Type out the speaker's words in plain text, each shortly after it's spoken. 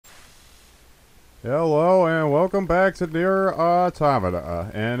Hello and welcome back to NieR Automata.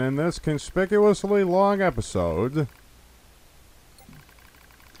 And in this conspicuously long episode,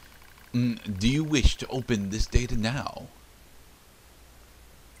 Do you wish to open this data now?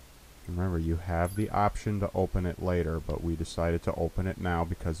 remember you have the option to open it later, but we decided to open it now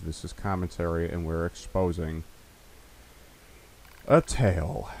because this is commentary and we're exposing a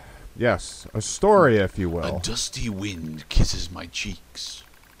tale. Yes, a story, if you A will. dusty wind kisses my cheeks.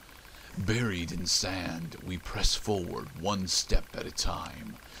 Buried in sand, we press forward one step at a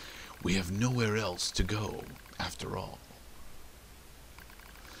time. We have nowhere else to go, after all.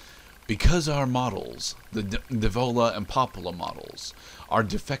 Because our models, the Devola and Popola models, are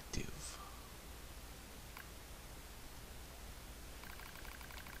defective.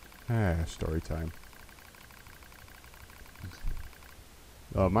 Story time.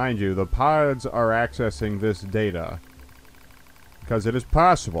 Mind you, the pods are accessing this data because it is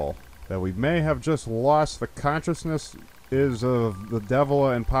possible that we may have just lost the consciousness of the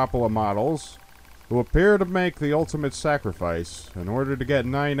Devola and Popola models, who appear to make the ultimate sacrifice in order to get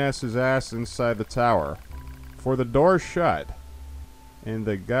 9S's ass inside the tower. For the door shut, and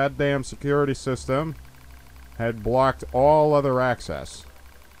the goddamn security system had blocked all other access.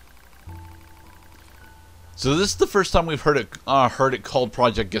 So this is the first time we've heard it called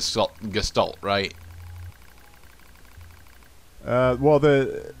Project Gestalt, right? Well,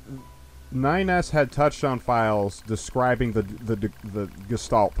 the 9S had touched on files describing the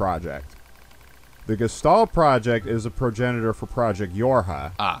Gestalt project. The Gestalt project is a progenitor for Project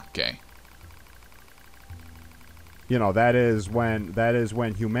YorHa. Ah, okay. You know, that is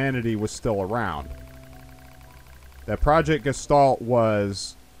when humanity was still around. That Project Gestalt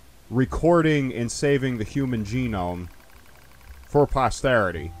was recording and saving the human genome for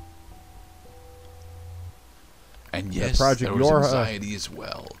posterity. And yes, there was anxiety as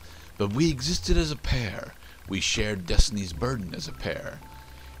well. But we existed as a pair. We shared destiny's burden as a pair.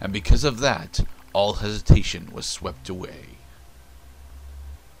 And because of that, all hesitation was swept away.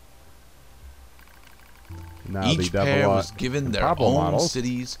 Now Each pair was given their own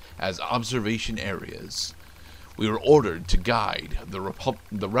cities as observation areas. We were ordered to guide the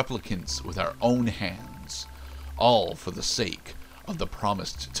replicants with our own hands, all for the sake of the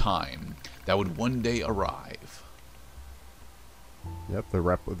promised time that would one day arrive. Yep, the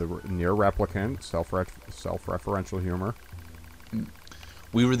NieR replicant, self-referential humor.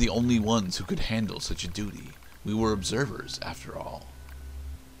 We were the only ones who could handle such a duty. We were observers, after all.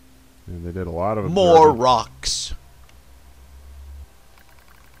 And they did a lot of more rocks.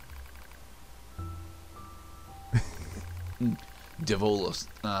 Devola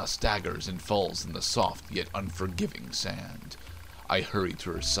staggers and falls in the soft yet unforgiving sand. I hurry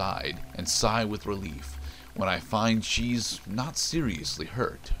to her side and sigh with relief when I find she's not seriously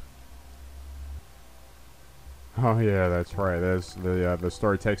hurt. Oh yeah, that's right. The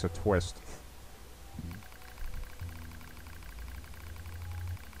story takes a twist.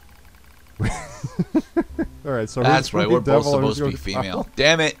 All right, so that's right. We're both supposed to be female.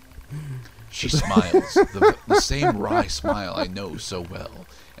 Damn it! She smiles, the same wry smile I know so well,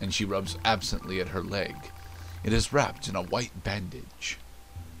 and she rubs absently at her leg. It is wrapped in a white bandage.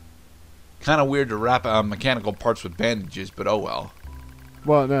 Kind of weird to wrap mechanical parts with bandages, but oh well.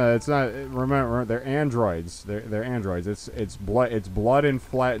 Well, no, it's not. Remember, they're androids. They're androids. It's blood and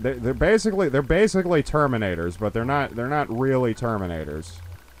flesh. They're basically Terminators, but they're not really Terminators.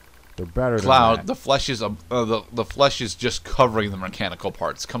 They're better than Cloud, that. the flesh is the flesh is just covering the mechanical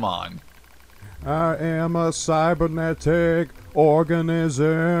parts. Come on. I am a cybernetic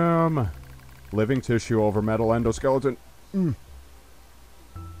organism. Living tissue over metal endoskeleton.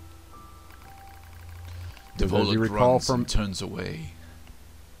 Devola grunts and turns away.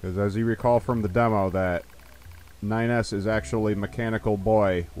 Because as you recall from the demo, that 9S is actually Mechanical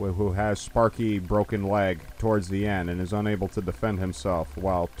Boy who has Sparky broken leg towards the end and is unable to defend himself,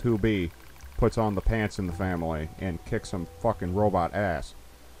 while 2B puts on the pants in the family and kicks some fucking robot ass.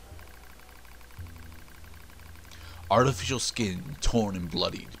 Artificial skin, torn and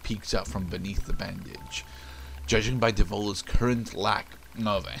bloodied, peeks out from beneath the bandage. Judging by Devola's current lack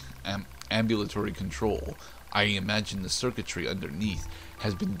of ambulatory control, I imagine the circuitry underneath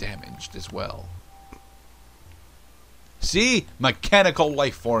has been damaged as well. See? Mechanical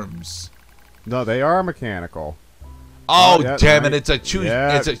life forms. No, they are mechanical. Oh, yeah, damn it! It's a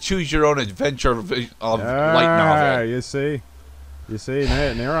choose your own adventure of light novel. You see,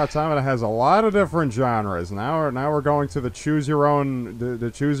 NieR Automata has a lot of different genres. Now we're going to the choose your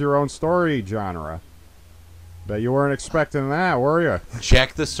own story genre. Bet you weren't expecting that, were you?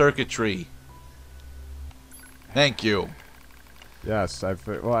 Check the circuitry. Thank you. Yes,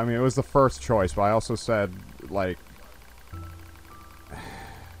 well, I mean, it was the first choice, but I also said, like,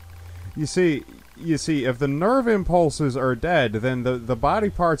 you see, if the nerve impulses are dead, then the body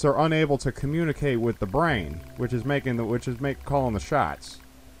parts are unable to communicate with the brain, which is calling the shots.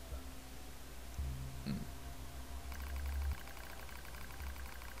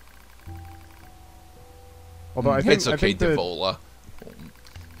 Although it's okay, Devola.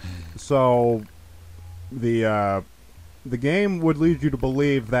 So, the game would lead you to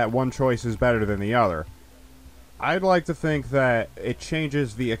believe that one choice is better than the other. I'd like to think that it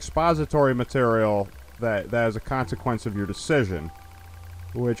changes the expository material that is a consequence of your decision,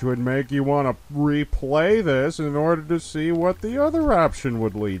 which would make you want to replay this in order to see what the other option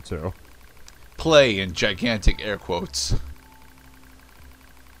would lead to. Play in gigantic air quotes.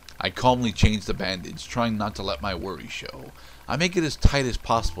 I calmly change the bandage, trying not to let my worry show. I make it as tight as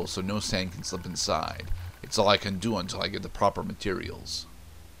possible so no sand can slip inside. It's all I can do until I get the proper materials.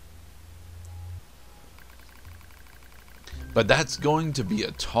 But that's going to be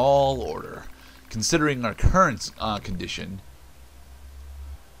a tall order, considering our current condition.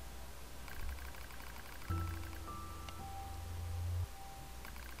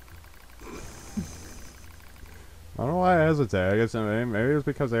 I don't know why I hesitate. I guess maybe it's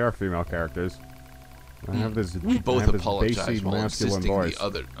because they are female characters. I have this. We both have this apologize bassy, while masculine insisting voice.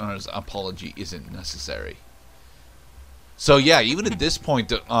 the other's apology isn't necessary. So yeah, even at this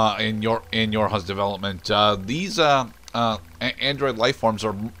point in YorHa's development, these android life forms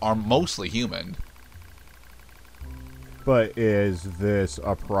are mostly human. But is this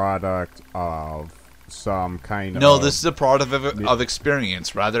a product of some kind of... No, this is a product of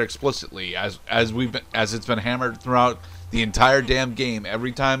experience, rather explicitly, as it's been hammered throughout the entire damn game.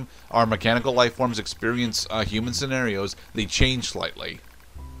 Every time our mechanical life forms experience human scenarios, they change slightly.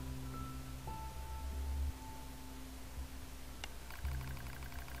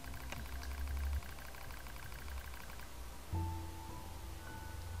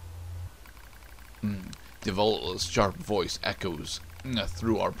 Devola's sharp voice echoes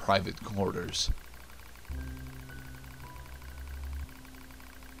through our private quarters.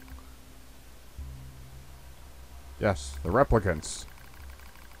 Yes, the replicants.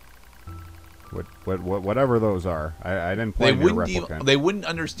 Whatever those are. I didn't play NieR Replicant. They wouldn't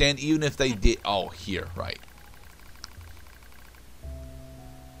understand even if they did. Oh, here, right.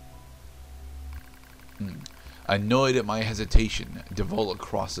 Annoyed at my hesitation, Devola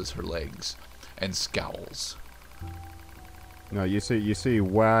crosses her legs and scowls. No, you see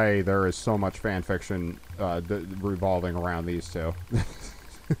why there is so much fan fiction revolving around these two.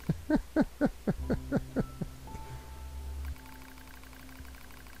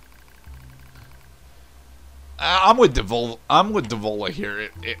 I'm with Devola here.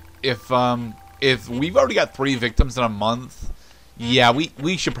 If we've already got 3 victims in a month, yeah,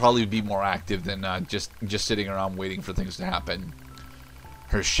 we should probably be more active than just sitting around waiting for things to happen.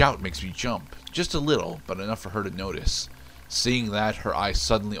 Her shout makes me jump, just a little, but enough for her to notice. Seeing that, her eyes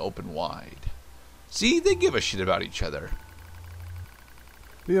suddenly open wide. See, they give a shit about each other.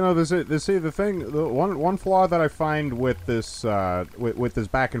 You know, the one flaw that I find with this with this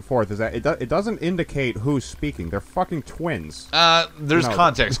back and forth is that it doesn't indicate who's speaking. They're fucking twins. There's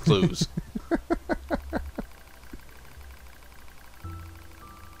context clues.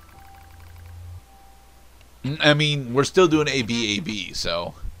 I mean, we're still doing AB,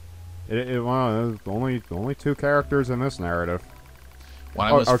 so. Well, there's only 2 characters in this narrative. When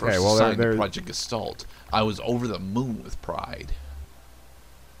I was first assigned to Project Gestalt, I was over the moon with pride.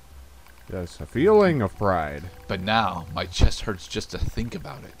 Yes, a feeling of pride. But now, my chest hurts just to think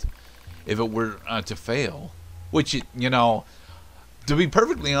about it. If it were to fail, which, to be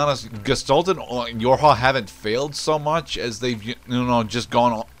perfectly honest, Gestalt and YorHa haven't failed so much as they've, just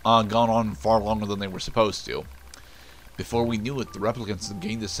gone on far longer than they were supposed to. Before we knew it, the replicants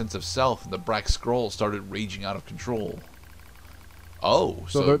gained a sense of self, and the Black Scroll started raging out of control. Oh,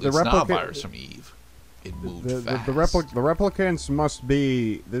 so it's not a virus from Eve. It moved fast. The replicants must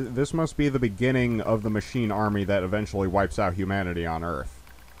be... This must be the beginning of the machine army that eventually wipes out humanity on Earth.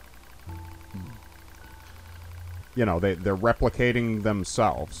 You know, they're replicating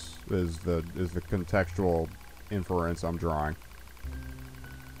themselves is the contextual inference I'm drawing.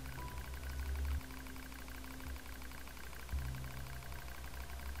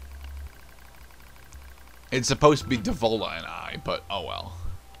 It's supposed to be Devola and I, but oh well.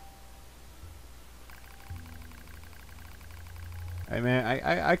 Hey man,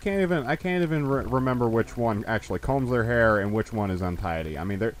 I can't even remember which one actually combs their hair and which one is untidy. I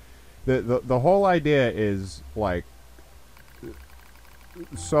mean, the whole idea is like,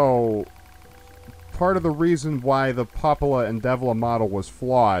 so part of the reason why the Popula and Devla model was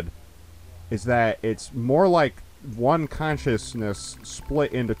flawed is that it's more like one consciousness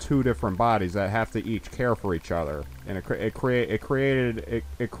split into two different bodies that have to each care for each other, and it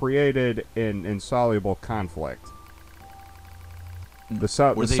created an insoluble conflict. The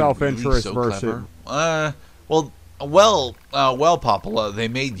self-interest really versus well, Popula, they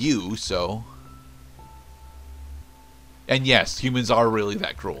made you, so. And yes, humans are really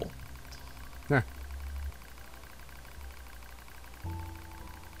that cruel. Yeah.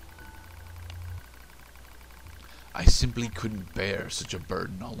 I simply couldn't bear such a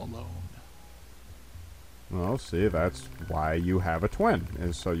burden all alone. Well, see, that's why you have a twin,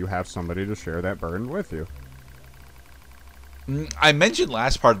 is so you have somebody to share that burden with you. I mentioned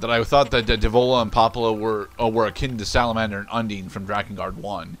last part that I thought that Devola and Popula were akin to Salamander and Undine from Drakengard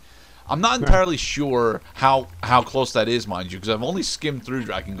 1. I'm not entirely sure how close that is, mind you, because I've only skimmed through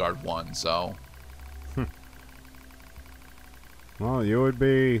Drakengard 1, so. Well, you would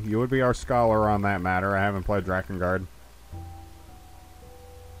be our scholar on that matter. I haven't played Drakengard.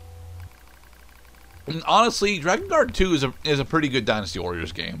 And honestly, Drakengard 2 is a pretty good Dynasty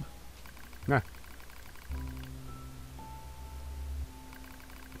Warriors game. Nah.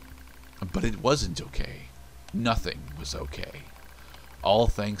 But it wasn't okay. Nothing was okay. All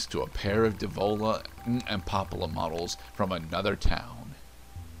thanks to a pair of Devola and Popula models from another town.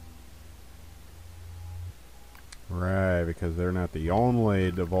 Right, because they're not the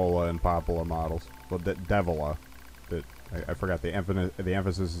only Devola and Popula models. Well, Devola. I forgot the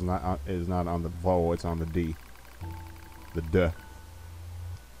emphasis is not on the vo, it's on the d. The d.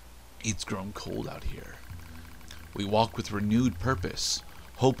 It's grown cold out here. We walk with renewed purpose,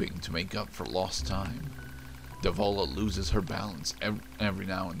 hoping to make up for lost time. Devola loses her balance every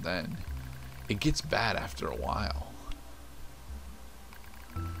now and then. It gets bad after a while.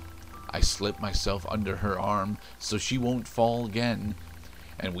 I slip myself under her arm so she won't fall again,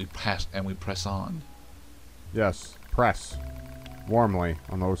 and we press on. Yes, press warmly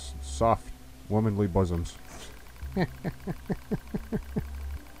on those soft, womanly bosoms.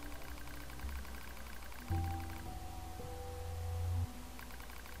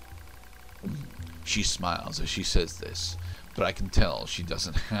 She smiles as she says this, but I can tell she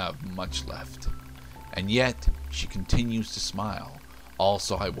doesn't have much left. And yet, she continues to smile,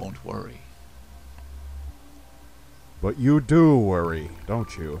 also I won't worry. But you do worry,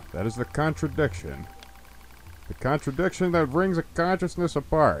 don't you? That is the contradiction. The contradiction that brings a consciousness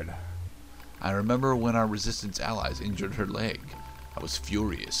apart. I remember when our resistance allies injured her leg. I was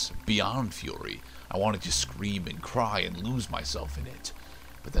furious, beyond fury. I wanted to scream and cry and lose myself in it.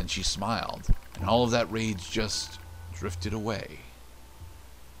 But then she smiled, and all of that rage just drifted away.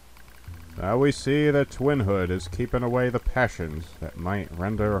 Now we see that twinhood is keeping away the passions that might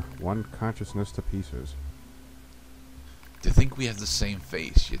render one consciousness to pieces. To think we have the same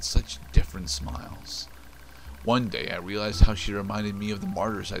face, yet such different smiles. One day I realized how she reminded me of the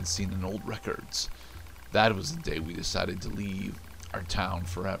martyrs I'd seen in old records. That was the day we decided to leave our town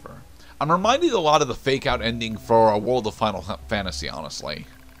forever. I'm reminded a lot of the fake-out ending for a World of Final Fantasy, honestly.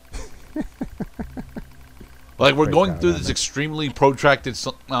 Like, we're going through this extremely protracted,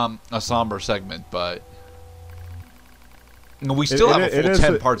 somber segment, but we still have a full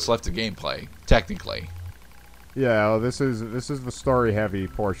 10 parts left of gameplay, technically. Yeah, well, this is the story-heavy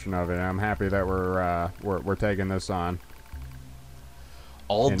portion of it. I'm happy that we're taking this on.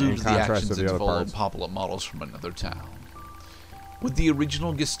 All due to the actions of Devola and Popula models from another town. With the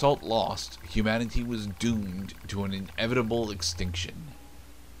original Gestalt lost, humanity was doomed to an inevitable extinction.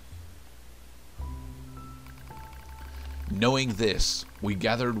 Knowing this, we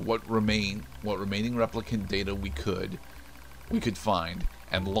gathered what remaining replicant data we could find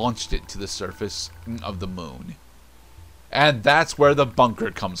and launched it to the surface of the moon. And that's where the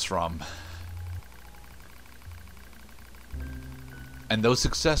bunker comes from. And though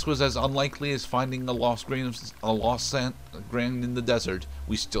success was as unlikely as finding a lost grain in the desert,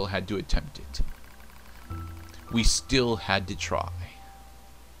 we still had to attempt it. We still had to try.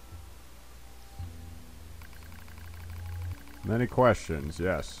 Many questions,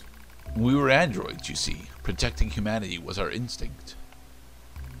 yes. We were androids, you see. Protecting humanity was our instinct.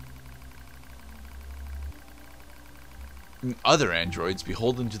 Other androids,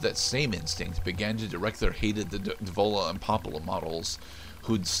 beholden to that same instinct, began to direct their hate at the Devola and Popula models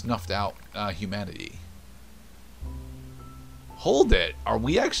who'd snuffed out humanity. Hold it! Are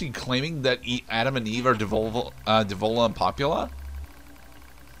we actually claiming that Adam and Eve are Devola and Popula?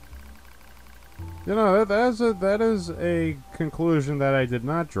 You know, that is a conclusion that I did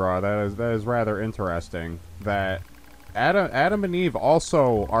not draw. That is rather interesting. That Adam and Eve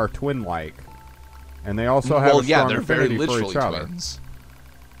also are twin-like. And they also have a strong they're very affinity for literally each other. twins.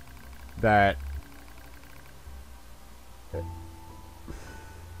 That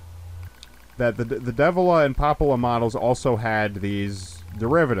the Devila and Popula models also had these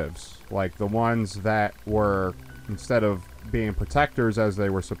derivatives, like the ones that were, instead of being protectors as they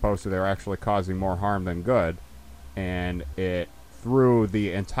were supposed to, they were actually causing more harm than good, and it threw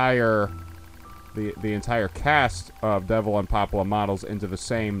the entire cast of Devil and Popula models into the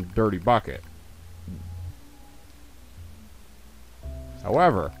same dirty bucket.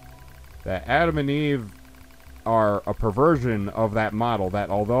 However, that Adam and Eve are a perversion of that model, that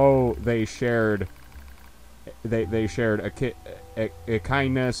although they shared a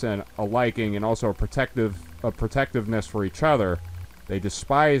kindness and a liking and also a protectiveness for each other, they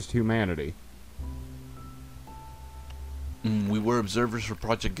despised humanity. We were observers for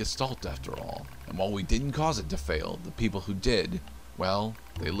Project Gestalt, after all. And while we didn't cause it to fail, the people who did, well,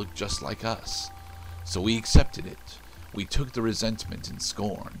 they looked just like us. So we accepted it. We took the resentment and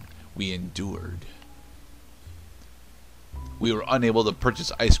scorn. We endured. We were unable to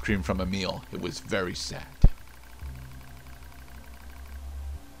purchase ice cream from a meal. It was very sad.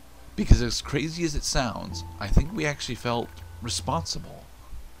 Because as crazy as it sounds, I think we actually felt responsible.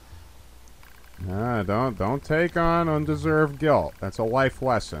 Don't take on undeserved guilt. That's a life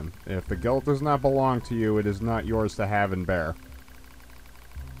lesson. If the guilt does not belong to you, it is not yours to have and bear.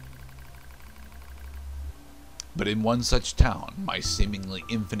 But in one such town, my seemingly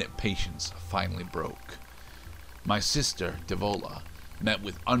infinite patience finally broke. My sister, Devola, met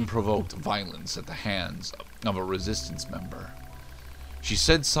with unprovoked violence at the hands of a resistance member. She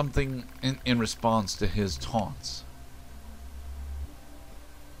said something in response to his taunts.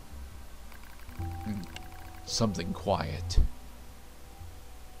 Something quiet.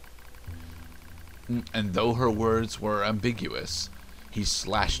 And though her words were ambiguous, he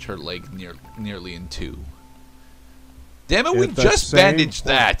slashed her leg nearly in two. Damn it, we just bandaged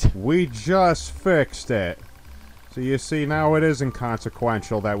that! We just fixed it. So you see, now it is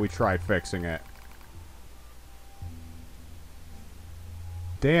inconsequential that we tried fixing it.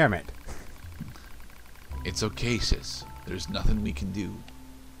 Damn it. It's okay, sis. There's nothing we can do.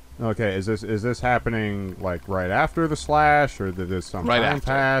 Okay, is this happening like right after the slash, or did this some right time after.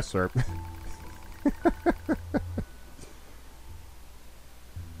 pass, or?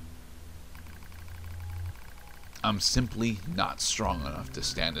 I'm simply not strong enough to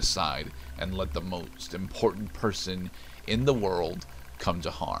stand aside and let the most important person in the world come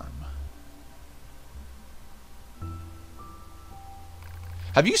to harm.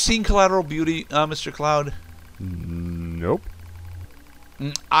 Have you seen Collateral Beauty, Mr. Cloud? Nope.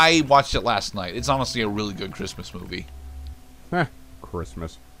 I watched it last night. It's honestly a really good Christmas movie.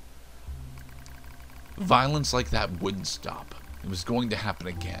 Christmas. Violence like that wouldn't stop. It was going to happen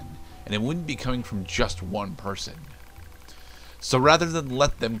again, and it wouldn't be coming from just one person. So rather than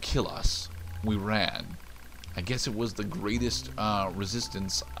let them kill us, we ran. I guess it was the greatest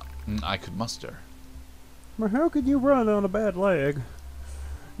resistance I could muster. Well, how could you run on a bad leg?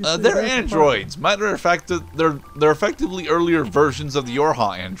 They're androids. Matter of fact, they're effectively earlier versions of the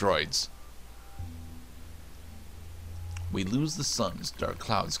YorHa androids. We lose the sun as dark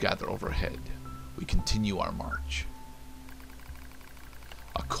clouds gather overhead. We continue our march.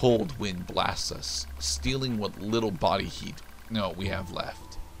 A cold wind blasts us, stealing what little body heat we have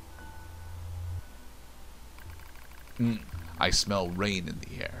left. I smell rain in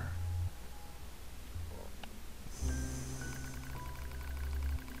the air.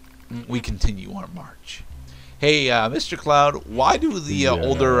 We continue our march. Hey, Mr. Cloud, why do the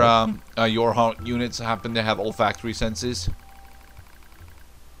older YorHa units happen to have olfactory senses?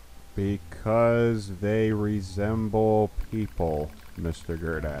 Because they resemble people, Mr.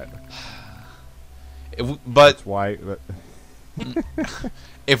 Gerdat. That's why.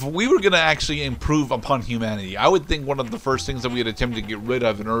 If we were going to actually improve upon humanity, I would think one of the first things that we would attempt to get rid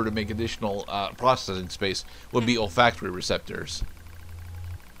of in order to make additional processing space would be olfactory receptors.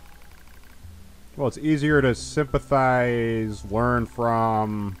 Well, it's easier to sympathize, learn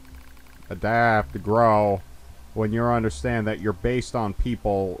from, adapt, grow, when you understand that you're based on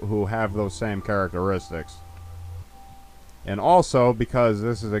people who have those same characteristics. And also, because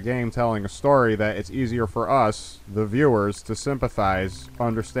this is a game telling a story, that it's easier for us, the viewers, to sympathize,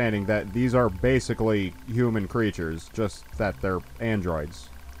 understanding that these are basically human creatures, just that they're androids.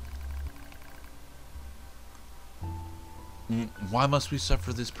 Why must we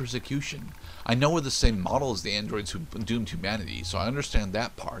suffer this persecution? I know we're the same model as the androids who doomed humanity, so I understand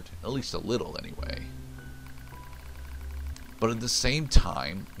that part, at least a little anyway. But at the same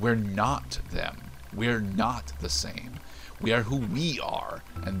time, we're not them. We're not the same. We are who we are,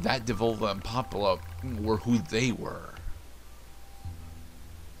 and that Devolva and Popula were who they were.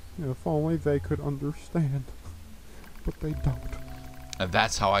 If only they could understand. But they don't. And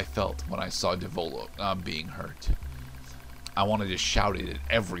that's how I felt when I saw Devolva being hurt. I wanted to shout it at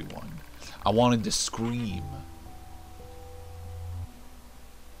everyone. I wanted to scream.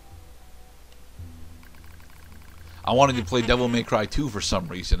 I wanted to play Devil May Cry 2 for some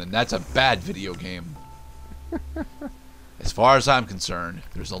reason, and that's a bad video game. As far as I'm concerned,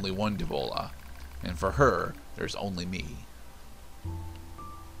 there's only one Devolva, and for her, there's only me.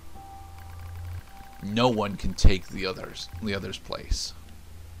 No one can take the other's place.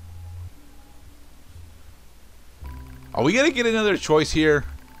 Are we gonna get another choice here?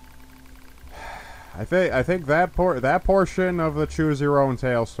 I think that portion of the choose your own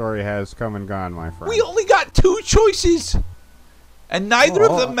tale story has come and gone, my friend. We only got 2 choices, and neither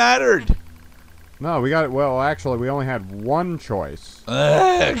of them mattered. No, we got it. Well, actually, we only had 1 choice.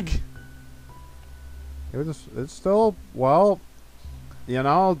 Ugh. It's still, well, you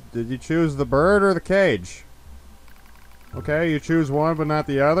know, did you choose the bird or the cage? Okay, you choose one but not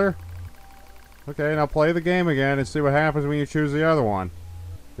the other. Okay, now play the game again and see what happens when you choose the other one.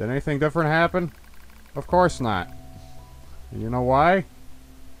 Did anything different happen? Of course not. And you know why?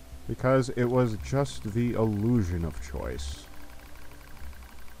 Because it was just the illusion of choice.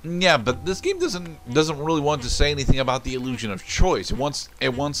 Yeah, but this game doesn't really want to say anything about the illusion of choice. It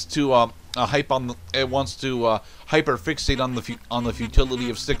wants to hyperfixate on the futility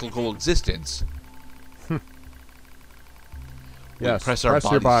of cyclical existence. Yes, press our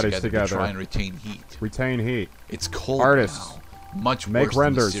your bodies together to try and retain heat. Retain heat. It's cold Artists, now, much make worse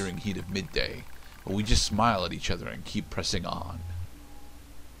renders. than the searing heat of midday. But we just smile at each other and keep pressing on.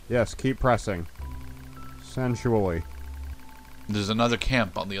 Yes, keep pressing. Sensually. There's another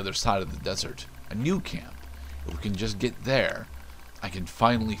camp on the other side of the desert. A new camp. If we can just get there, I can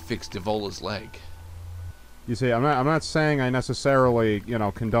finally fix Devola's leg. You see, I'm not saying I necessarily, you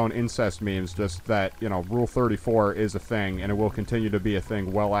know, condone incest memes, just that, you know, Rule 34 is a thing, and it will continue to be a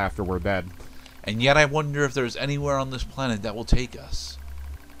thing well after we're dead. And yet I wonder if there's anywhere on this planet that will take us.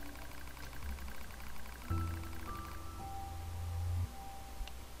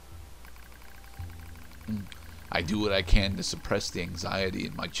 I do what I can to suppress the anxiety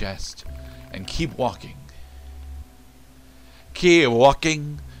in my chest and keep walking. Keep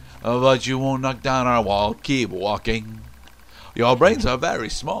walking, but you won't knock down our wall. Keep walking. Your brains are very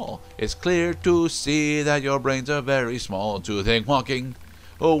small. It's clear to see that your brains are very small. To think walking,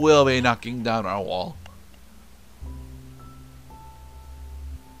 oh, we'll be knocking down our wall.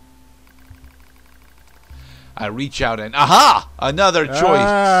 I reach out and aha! Another choice.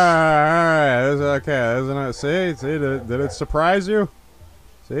 Alright, okay, isn't it? See, did it surprise you?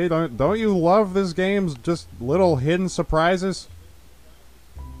 See, don't you love this game's just little hidden surprises?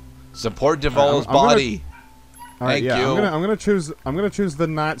 Support Devola's body. Alright, Thank yeah, you. I'm gonna choose the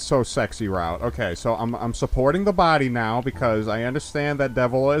not so sexy route. Okay, so I'm supporting the body now because I understand that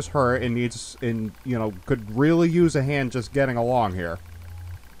Devola is hurt and could really use a hand just getting along here.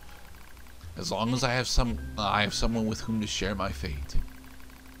 As long as I have someone with whom to share my fate,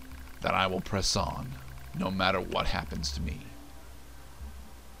 then I will press on, no matter what happens to me.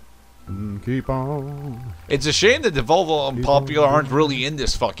 Keep on. It's a shame that Devolva and Popular aren't really in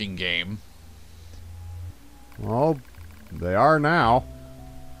this fucking game. Well, they are now.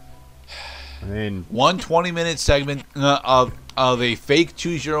 I mean, One 20-minute segment of a fake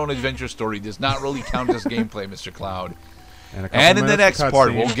choose-your-own-adventure story does not really count as gameplay, Mr. Cloud. And in the next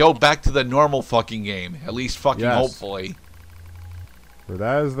part, we'll go back to the normal fucking game. At least fucking hopefully. For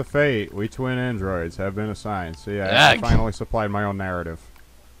that is the fate we twin androids have been assigned. See, I finally supplied my own narrative.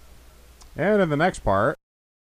 And in the next part,